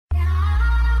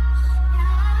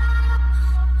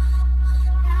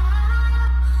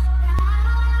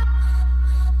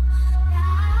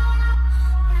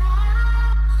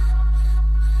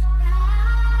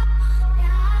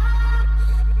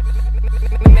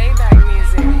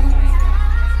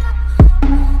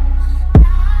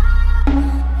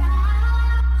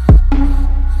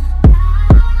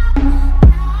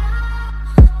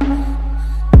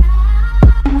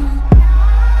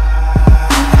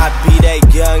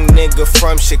nigga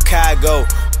from Chicago,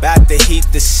 bout to heat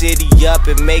the city up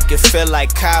and make it feel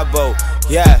like Cabo.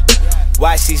 Yeah,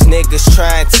 watch these niggas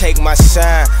try and take my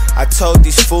shine. I told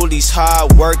these foolies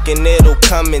hard work and it'll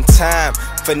come in time.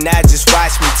 For now, just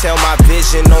watch me tell my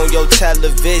vision on your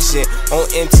television, on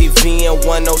MTV and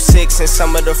 106 and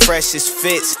some of the freshest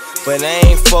fits. But I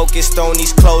ain't focused on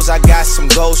these clothes, I got some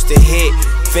goals to hit.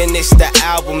 Finish the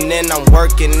album, then I'm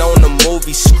working on the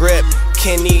movie script.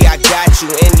 Kenny, I got you,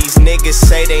 and these niggas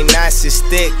say they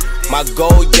narcissistic. My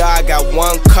goal, y'all, got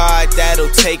one card that'll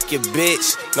take your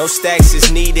bitch. No stacks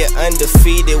is needed,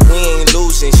 undefeated, we ain't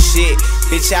losing shit.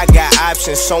 Bitch, I got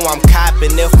options, so I'm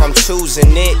copping if I'm choosing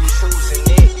it.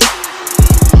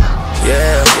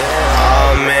 Yeah,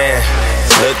 oh man,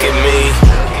 look at me.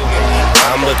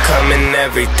 I'm becoming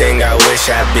everything I wish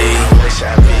I'd be.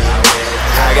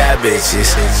 I got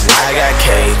bitches, I got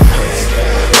cake.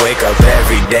 Wake up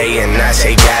every day and I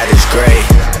say God is great.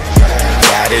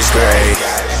 God is great,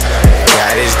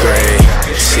 God is great.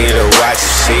 See the watch,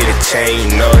 see the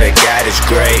chain, you know that God is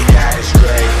great.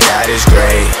 God is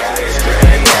great,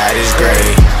 God is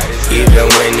great. Even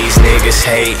when these niggas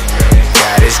hate,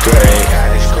 God is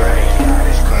great.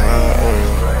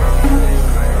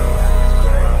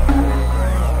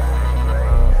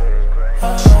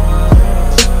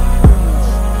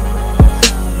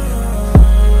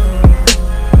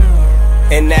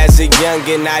 And as a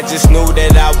youngin', I just knew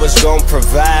that I was gon'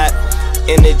 provide.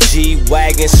 In a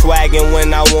G-Wagon, swaggin'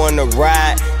 when I wanna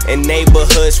ride. In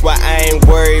neighborhoods where I ain't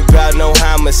worried about no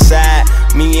homicide.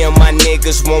 Me and my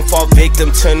niggas won't fall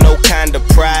victim to no kind of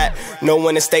pride.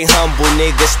 Knowing to stay humble,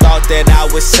 niggas thought that I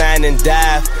would sign and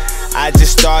dive. I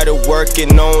just started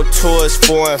working on tours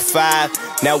 4 and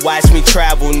 5. Now watch me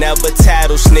travel, never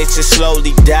tattle, snitches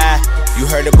slowly die. You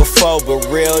heard it before, but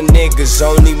real niggas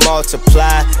only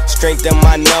multiply. Strengthen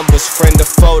my numbers, friend or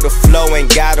foe, the flow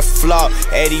ain't got a flaw.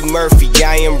 Eddie Murphy,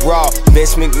 I am raw.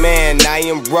 Vince McMahon, I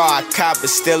am raw. I cop it,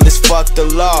 still as fuck the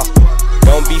law.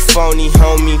 Don't be phony,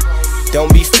 homie.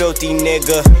 Don't be filthy,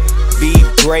 nigga. Be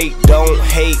great, don't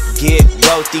hate, get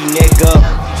wealthy, nigga.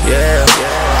 Yeah,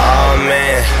 oh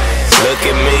man, look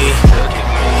at me.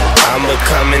 I'm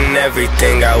becoming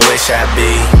everything I wish I'd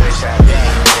be.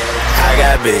 I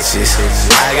got bitches,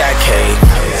 I got cake.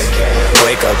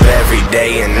 Wake up every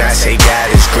day and I say God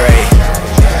is great.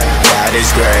 God is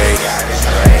great,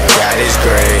 God is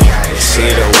great. See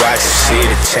the watch, see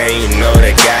the chain, you know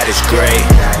that God is great.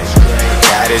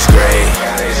 God is great,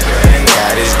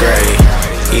 God is great.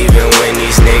 Even when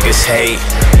these niggas hate,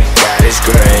 God is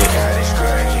great.